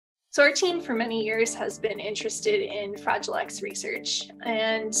So our team for many years has been interested in Fragile X research,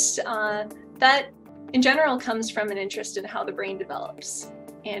 and that in general comes from an interest in how the brain develops.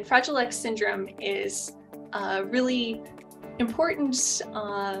 And Fragile X syndrome is a really important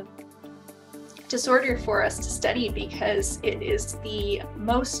disorder for us to study because it is the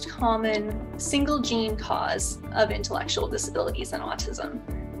most common single gene cause of intellectual disabilities and autism.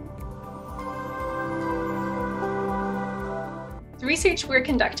 The research we're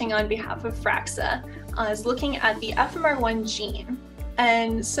conducting on behalf of FRAXA is looking at the FMR1 gene.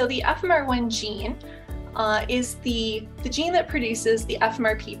 And so the FMR1 gene is the gene that produces the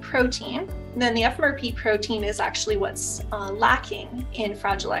FMRP protein. And then the FMRP protein is actually what's lacking in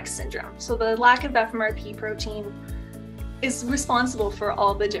Fragile X syndrome. So the lack of FMRP protein is responsible for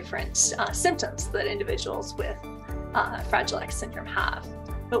all the different symptoms that individuals with Fragile X syndrome have.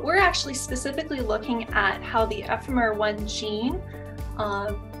 But we're actually specifically looking at how the FMR1 gene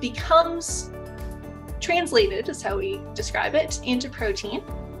becomes translated, is how we describe it, into protein.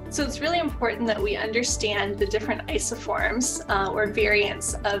 So it's really important that we understand the different isoforms or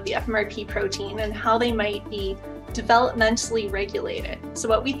variants of the FMRP protein and how they might be developmentally regulated. So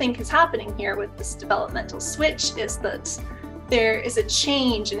what we think is happening here with this developmental switch is that there is a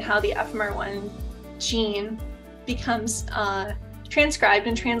change in how the FMR1 gene becomes transcribed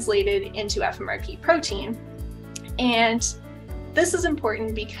and translated into FMRP protein. And this is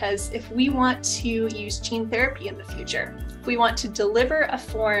important because if we want to use gene therapy in the future, if we want to deliver a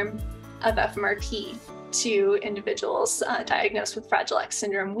form of FMRP to individuals diagnosed with Fragile X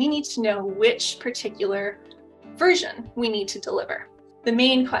syndrome, we need to know which particular version we need to deliver. The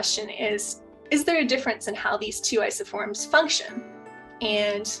main question is there a difference in how these two isoforms function?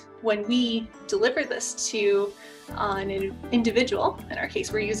 And when we deliver this to an individual, in our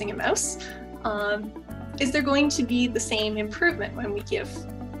case we're using a mouse, is there going to be the same improvement when we give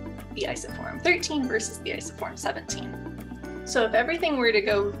the isoform 13 versus the isoform 17? So if everything were to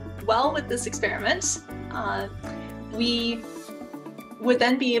go well with this experiment, we would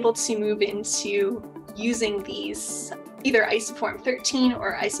then be able to move into using these either isoform 13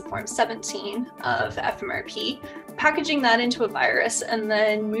 or isoform 17 of FMRP, packaging that into a virus, and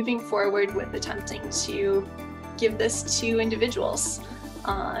then moving forward with attempting to give this to individuals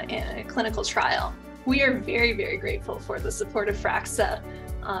in a clinical trial. We are very, very grateful for the support of FRAXA,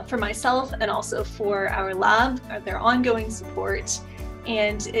 for myself and also for our lab, their ongoing support.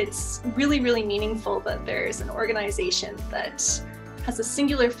 And it's really, really meaningful that there's an organization that has a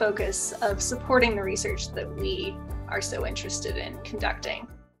singular focus of supporting the research that we are so interested in conducting.